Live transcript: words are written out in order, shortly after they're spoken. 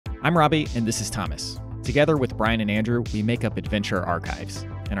I'm Robby, and this is Thomas. Together with Brian and Andrew, we make up Adventure Archives,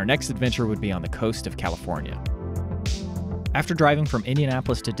 and our next adventure would be on the coast of California. After driving from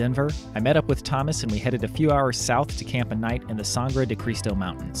Indianapolis to Denver, I met up with Thomas and we headed a few hours south to camp a night in the Sangre de Cristo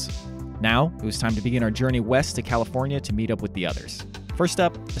Mountains. Now, it was time to begin our journey west to California to meet up with the others. First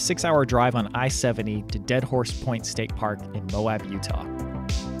up, a 6-hour drive on I-70 to Dead Horse Point State Park in Moab, Utah.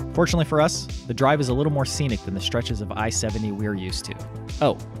 Fortunately for us, the drive is a little more scenic than the stretches of I-70 we're used to.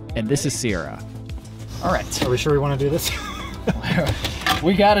 Oh, and this is Sierra. All right. Are we sure we want to do this?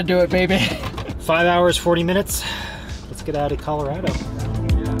 We gotta do it, baby. 5 hours, 40 minutes. Let's get out of Colorado.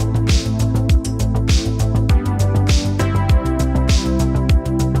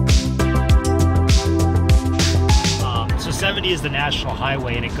 So 70 is the national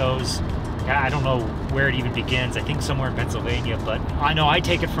highway and it goes, I don't know where it even begins. I think somewhere in Pennsylvania, but I know I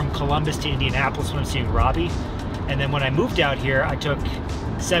take it from Columbus to Indianapolis when I'm seeing Robby. And then when I moved out here, I took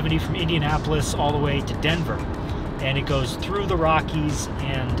 70 from Indianapolis all the way to Denver. And it goes through the Rockies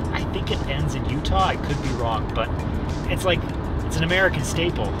and I think it ends in Utah. I could be wrong, but it's like, it's an American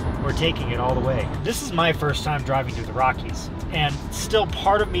staple. We're taking it all the way. This is my first time driving through the Rockies. And still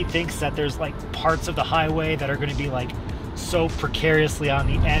part of me thinks that there's like parts of the highway that are gonna be like so precariously on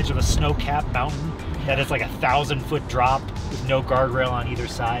the edge of a snow-capped mountain that it's like a 1,000-foot drop with no guardrail on either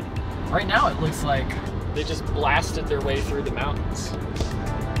side. Right now it looks like they just blasted their way through the mountains.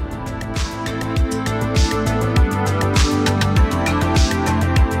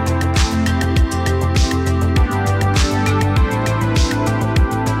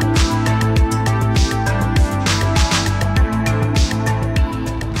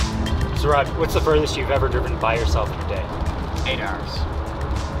 So Rod, what's the furthest you've ever driven by yourself in a day? 8 hours.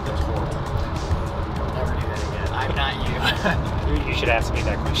 That was horrible. I'll never do that again. I'm not you. You should ask me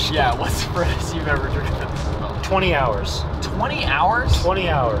that question. Yeah, what's the furthest you've ever driven? 20 hours. 20 hours? 20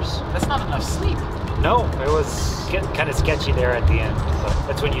 hours. That's not enough sleep. No, it was getting kind of sketchy there at the end. But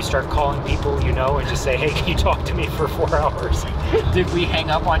that's when you start calling people you know and just say, hey, can you talk to me for 4 hours? Did we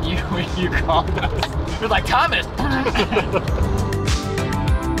hang up on you when you called us? You're like, Thomas!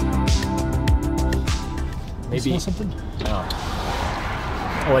 Maybe. You smell something? No.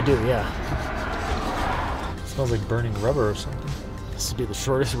 Oh, I do, yeah. It smells like burning rubber or something. This would be the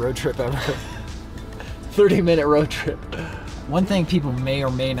shortest road trip ever. 30-minute road trip. One thing people may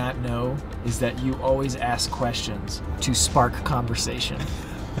or may not know is that you always ask questions to spark conversation.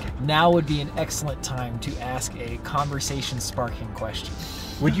 Now would be an excellent time to ask a conversation-sparking question.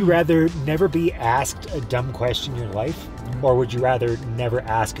 Would you rather never be asked a dumb question in your life, or would you rather never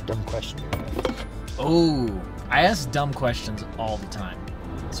ask a dumb question in your life? Oh, I ask dumb questions all the time.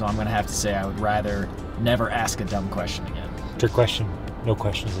 So I'm gonna have to say I would rather never ask a dumb question again. Trick question. No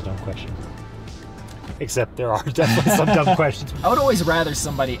question is a dumb question. Except there are definitely some dumb questions. I would always rather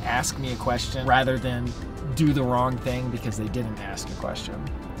somebody ask me a question rather than do the wrong thing because they didn't ask a question.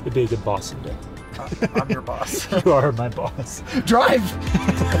 You'd be a good boss someday. I'm your boss. You are my boss. Drive!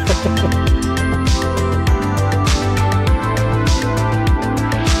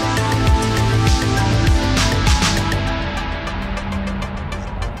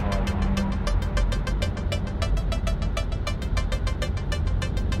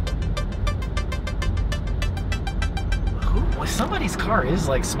 Somebody's car is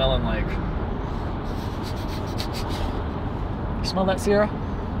like smelling like... You smell that, Sierra?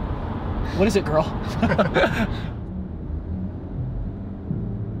 What is it, girl?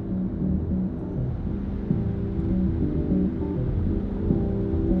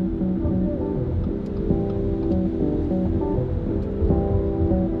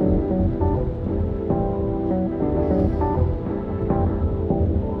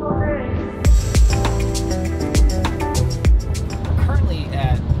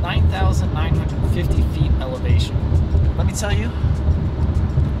 Tell you,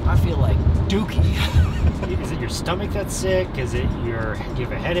 I feel like dookie. Is it your stomach that's sick? Is it do you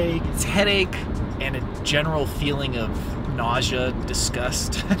have a headache? It's headache and a general feeling of nausea,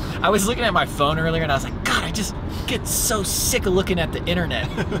 disgust. I was looking at my phone earlier and I was like, God, I just get so sick of looking at the internet.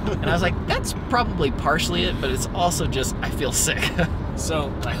 And I was like, that's probably partially it, but it's also just, I feel sick.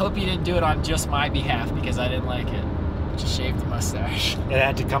 So I hope you didn't do it on just my behalf because I didn't like it. Just shaved the mustache. It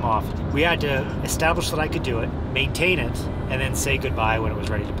had to come off. We had to establish that I could do it, maintain it, and then say goodbye when it was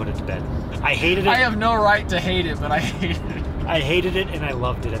ready to put it to bed. I hated it. I have no right to hate it, but I hated it. I hated it and I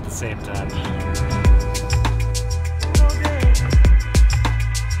loved it at the same time.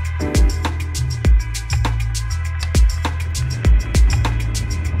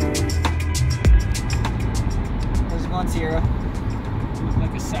 How's it going, Sierra? You look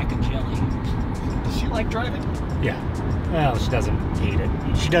like a sack of jelly. Does she like driving? Yeah. Well, she doesn't hate it.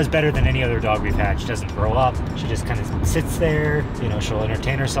 She does better than any other dog we've had. She doesn't throw up. She just kind of sits there. You know, she'll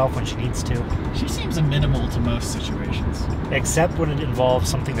entertain herself when she needs to. She seems amenable to most situations. Except when it involves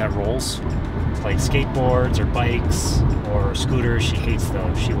something that rolls, like skateboards or bikes or scooters. She hates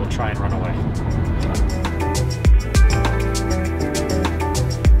those. She will try and run away.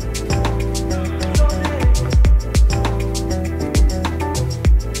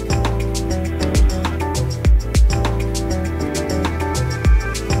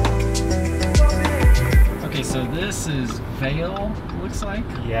 So this is Vail, looks like?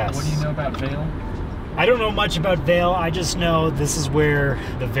 Yes. What do you know about Vail? I don't know much about Vail. I just know this is where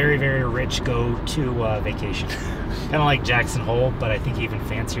the very, very rich go to vacation. Kind of like Jackson Hole, but I think even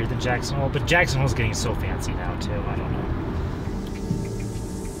fancier than Jackson Hole. But Jackson Hole's getting so fancy now, too. I don't know.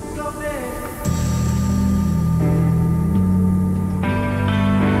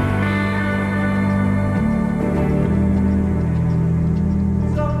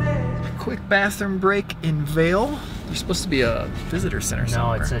 Bathroom break in Vail. There's supposed to be a visitor center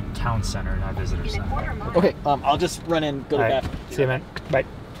somewhere. No, it's a town center, not visitor center. Okay, I'll just run in, go to the bathroom. See you, man. Bye.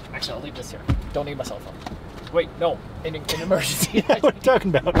 Actually, I'll leave this here. Don't need my cell phone. Wait, no, in emergency. What are you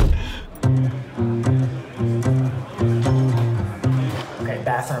talking about? Okay,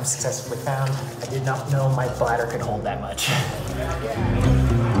 bathroom successfully found. I did not know my bladder could hold that much.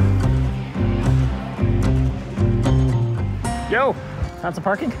 Yo, found some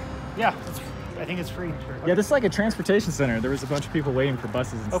parking? Yeah, I think it's free. Yeah, this is like a transportation center. There was a bunch of people waiting for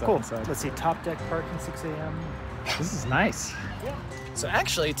buses and stuff cool. inside. Let's see, top deck parking, 6 a.m. This is nice. Yeah. So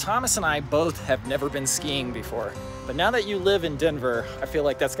actually, Thomas and I both have never been skiing before. But now that you live in Denver, I feel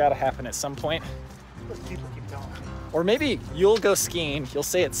like that's gotta happen at some point. People keep telling me. Or maybe you'll go skiing, you'll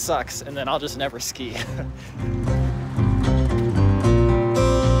say it sucks, and then I'll just never ski.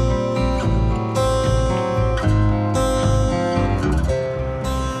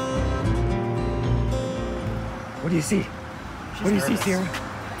 What do you see? What do you see, Sierra?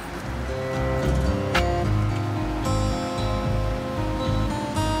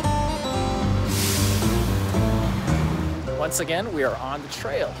 Once again, we are on the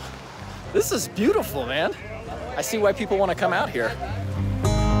trail. This is beautiful, man. I see why people want to come out here.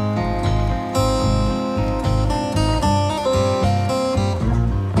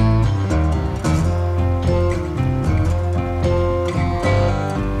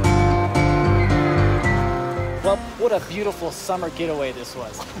 Well, what a beautiful summer getaway this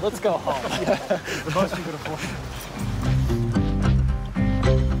was. Let's go home. The most beautiful.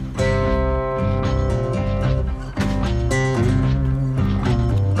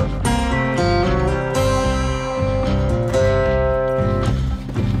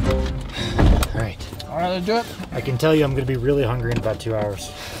 To do it? I can tell you I'm going to be really hungry in about 2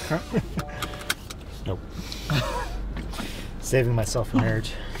 hours. Nope. Saving myself for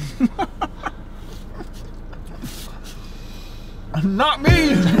marriage. Not me!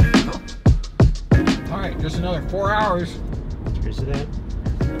 All right, just another 4 hours. Cheers to that.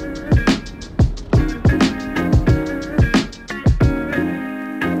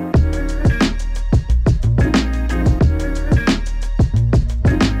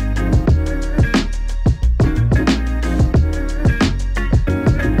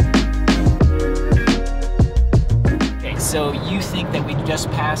 So you think that we just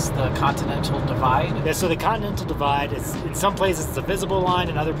passed the Continental Divide? Yeah, so the Continental Divide is, in some places it's a visible line,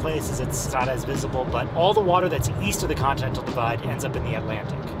 in other places it's not as visible, but all the water that's east of the Continental Divide ends up in the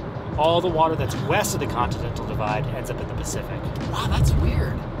Atlantic. All the water that's west of the Continental Divide ends up in the Pacific. Wow, that's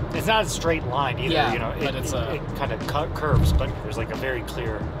weird. It's not a straight line either, Yeah, you know, but it kind of curves, but there's like a very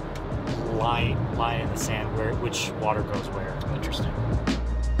clear line in the sand where which water goes where. Interesting.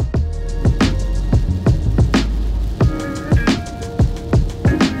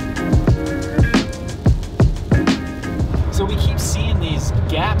 So we keep seeing these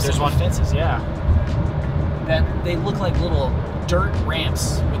gaps in the fences, yeah. That they look like little dirt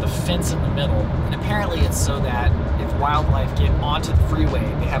ramps with a fence in the middle. And apparently it's so that if wildlife get onto the freeway,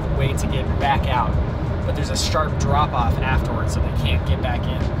 they have a way to get back out. But there's a sharp drop off afterwards, so they can't get back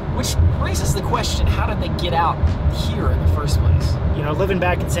in. Which raises the question, how did they get out here in the first place? You know, living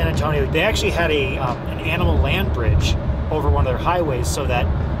back in San Antonio, they actually had an animal land bridge over one of their highways so that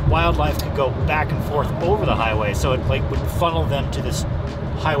wildlife could go back and forth over the highway, so it like would funnel them to this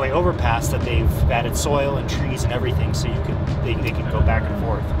highway overpass that they've added soil and trees and everything, so they can go back and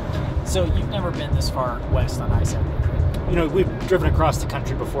forth. So you've never been this far west on I-70, right? You know, we've driven across the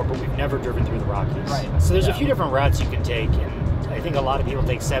country before, but we've never driven through the Rockies. Right. So there's a few different routes you can take, and I think a lot of people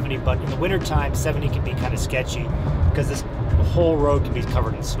take 70, but in the wintertime, 70 can be kind of sketchy because the whole road can be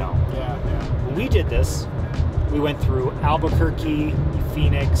covered in snow. Yeah. When we did this, We went through Albuquerque,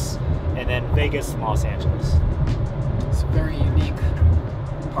 Phoenix, and then Vegas and Los Angeles. It's a very unique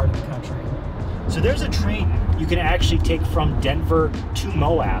part of the country. So there's a train you can actually take from Denver to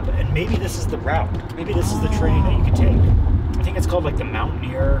Moab, and maybe this is the route. Maybe this is the train that you can take. I think it's called like the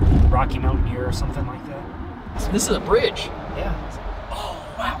Mountaineer, Rocky Mountaineer or something like that. So this is a bridge. Yeah. Oh,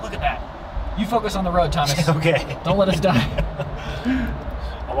 wow, look at that. You focus on the road, Thomas. Okay. Don't let us die.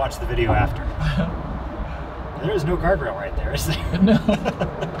 I'll watch the video after. There is no guardrail right there, is there? No.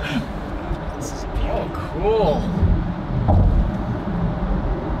 This is Oh, cool.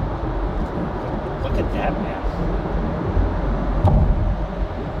 Look at that, man.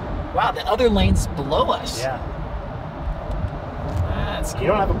 Wow, the other lane's below us. Yeah. That's cool. You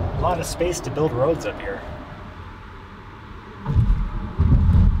don't have a lot of space to build roads up here.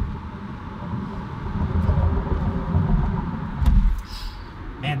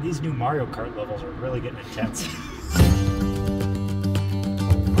 Man, these new Mario Kart levels are really getting intense.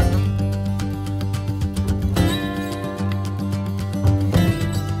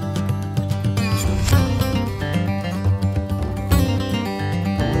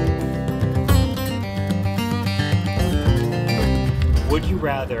 Would you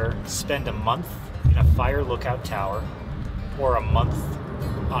rather spend a month in a fire lookout tower or a month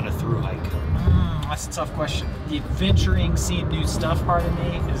on a through hike? That's a tough question. The adventuring, seeing new stuff part of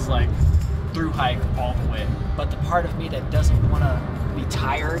me is like through hike all the way. But the part of me that doesn't want to be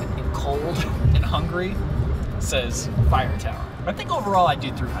tired and cold and hungry says fire tower. But I think overall I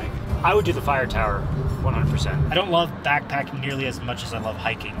do through hike. I would do the fire tower 100%. I don't love backpacking nearly as much as I love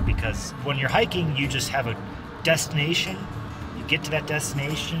hiking, because when you're hiking, you just have a destination. You get to that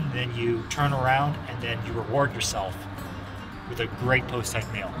destination, then you turn around, and then you reward yourself with a great post-hike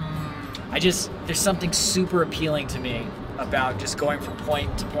meal. There's something super appealing to me about just going from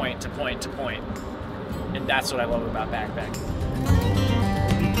point to point to point to point. And that's what I love about backpacking.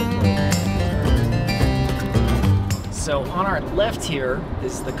 So on our left here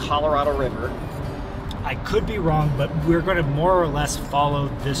is the Colorado River. I could be wrong, but we're going to more or less follow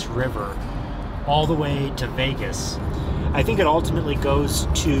this river all the way to Vegas. I think it ultimately goes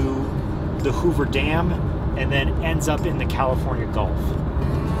to the Hoover Dam and then ends up in the California Gulf.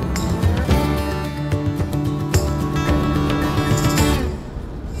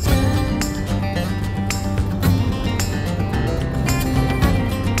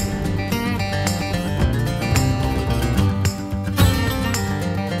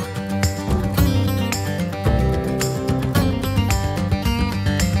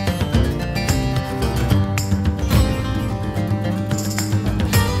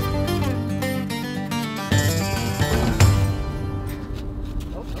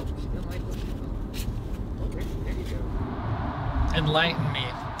 Enlighten me,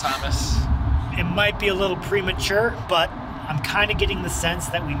 Thomas. It might be a little premature, but I'm kind of getting the sense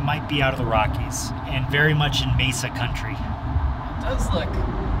that we might be out of the Rockies and very much in Mesa country. It does look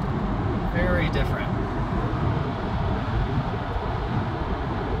very different.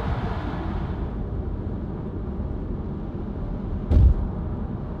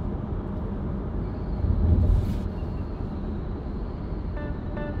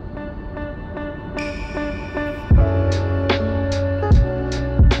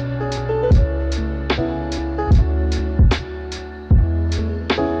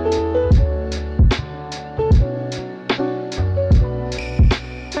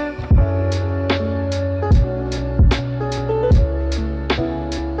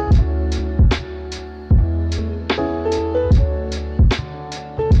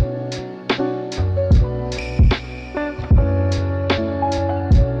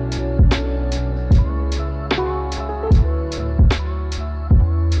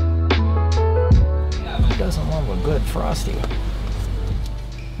 Good frosty.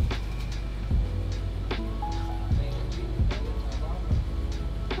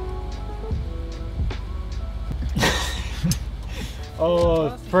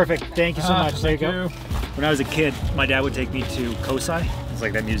 Oh, perfect. Thank you so much. There you thank go. you. When I was a kid, my dad would take me to Kosai. It's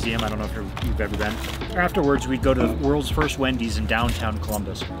like that museum. I don't know if you've ever been. Afterwards, we'd go to the world's first Wendy's in downtown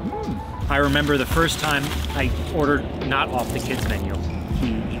Columbus. I remember the first time I ordered not off the kids menu.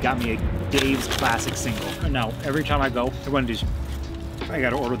 He got me a Dave's Classic Single. And now, every time I go to Wendy's, I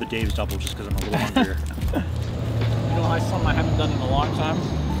gotta order the Dave's Double just because I'm a little hungrier. You know, something I haven't done in a long time.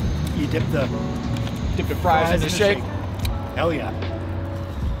 You dip the Fries in the shake. Hell yeah.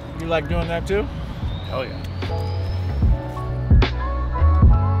 You like doing that too? Hell yeah.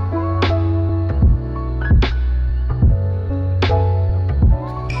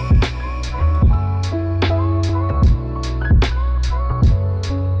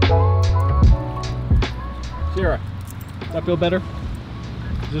 feel better?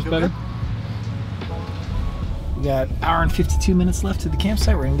 Is this better? We got an hour and 52 minutes left to the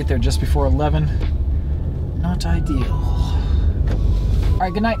campsite. We're gonna get there just before 11. Not ideal. All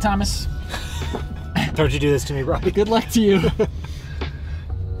right, good night, Thomas. Don't you do this to me, Robby. Good luck to you.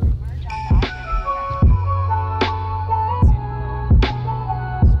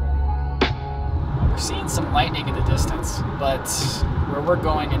 We're seeing some lightning in the distance, but where we're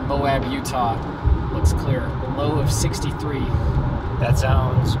going in Moab, Utah, looks clear. Low of 63. That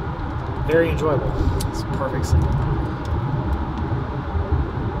sounds very enjoyable. It's a perfect signal.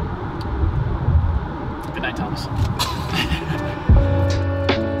 Good night, Thomas.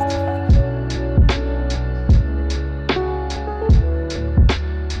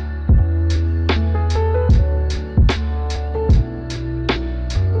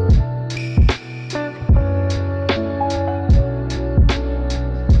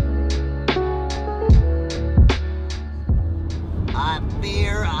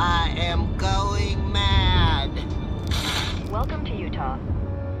 Welcome to Utah.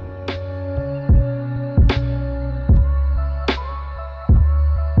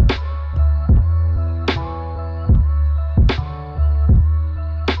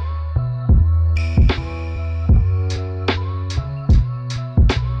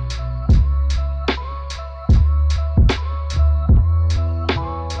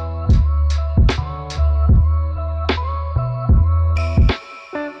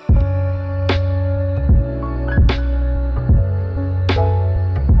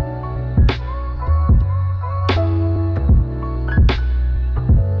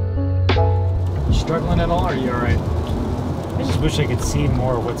 Struggling at all, or are you all right? I just wish I could see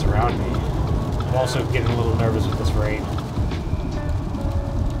more of what's around me. I'm also getting a little nervous with this rain. I'm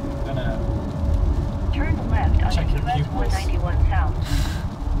gonna Turn left on check your US pupils 191 South.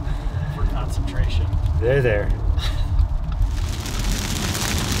 for concentration. There.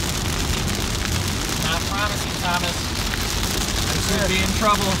 Not promising, Thomas. I could be in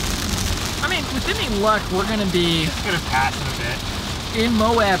trouble. I mean, with any luck, we're gonna be It's gonna pass in a bit. in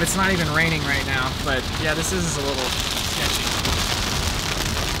Moab. It's not even raining right now, but yeah, this is a little sketchy.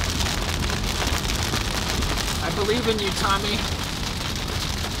 I believe in you, Tommy.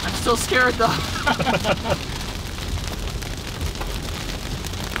 I'm still scared though.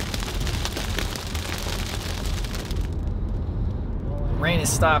 Rain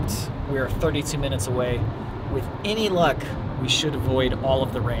has stopped. We are 32 minutes away. With any luck, we should avoid all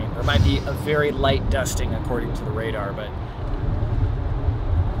of the rain. There might be a very light dusting according to the radar, but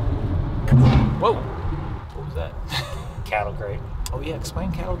whoa! What was that? Cattle crate. Oh yeah,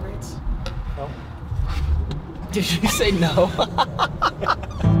 explain cattle grates. No. Did you say no?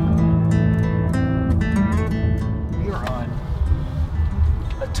 We are on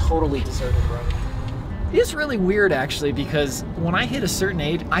a totally deserted road. It is really weird actually, because when I hit a certain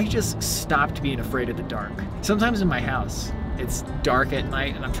age, I just stopped being afraid of the dark. Sometimes in my house, it's dark at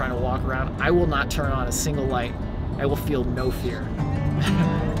night and I'm trying to walk around. I will not turn on a single light. I will feel no fear.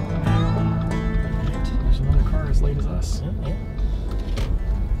 There's another car as late as us. Yeah.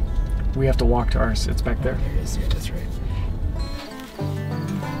 We have to walk to ours. It's back there. There it is. Yeah, that's right.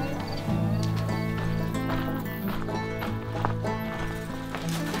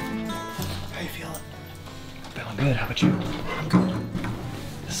 How you feeling? Feeling good. How about you? I'm good.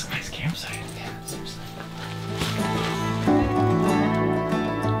 This is a nice campsite. Yeah, seriously.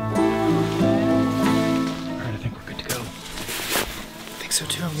 Alright, I think we're good to go. I think so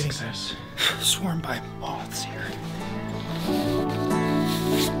too. I'm getting swarmed by moths here.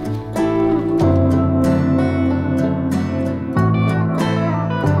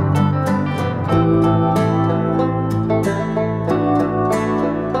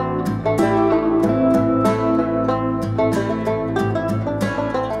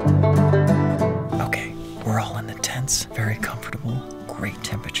 Very comfortable, great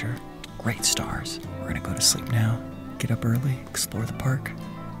temperature, great stars. We're gonna go to sleep now, get up early, explore the park.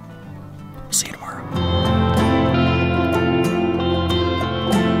 We'll see you tomorrow.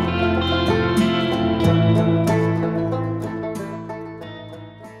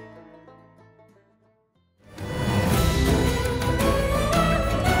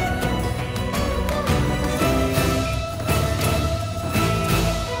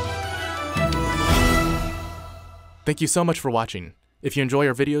 Thank you so much for watching. If you enjoy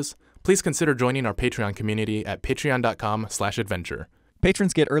our videos, please consider joining our Patreon community at patreon.com/adventure.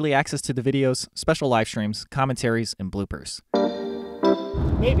 Patrons get early access to the videos, special live streams, commentaries, and bloopers.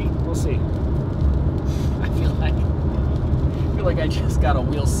 Maybe. We'll see. I feel like I just got a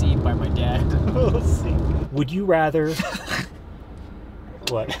wheel seat by my dad. We'll see. Would you rather...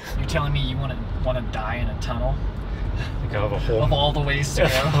 What? You're telling me you want to die in a tunnel? Have a whole, of all the ways to go.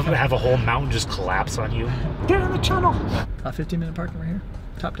 have a whole mountain just collapse on you. Get in the channel. 15-minute parking right here.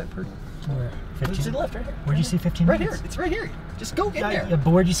 Top deck parking. Where? To the left, right here. Where'd you see 15 Right minutes? here. It's right here. Just go in there. Yeah,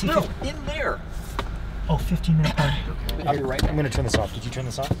 but where'd you see No, 15? in there. Oh, 15-minute parking. I'll be right I'm going to turn this off. Did you turn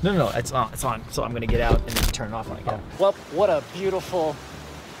this off? No, it's on. It's on. So I'm gonna get out and then turn it off when I get out. Well, what a beautiful.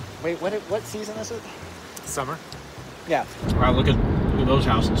 Wait, what season is it? Summer. Yeah. Wow, look at those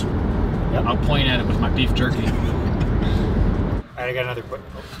houses. Yep. I'll point at it with my beef jerky. All right, I got another.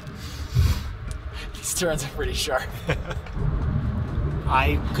 These turns are pretty sharp.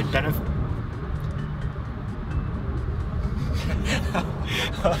 I could benefit.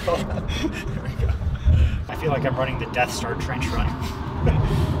 There we go. I feel like I'm running the Death Star trench run.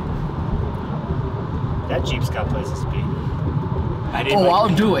 That Jeep's got places to be. I'll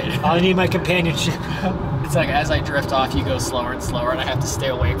do it. I need my companionship. It's like as I drift off, you go slower and slower, and I have to stay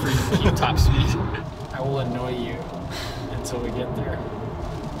awake for you to keep top speed. I will annoy you until we get there.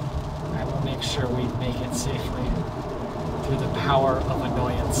 I will make sure we make it safely through the power of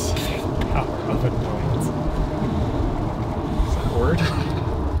annoyance. Power of annoyance. Is that a word?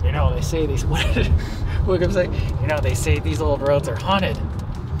 You know, they say these. Look, I'm saying, you know, they say these old roads are haunted.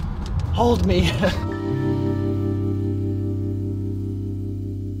 Hold me.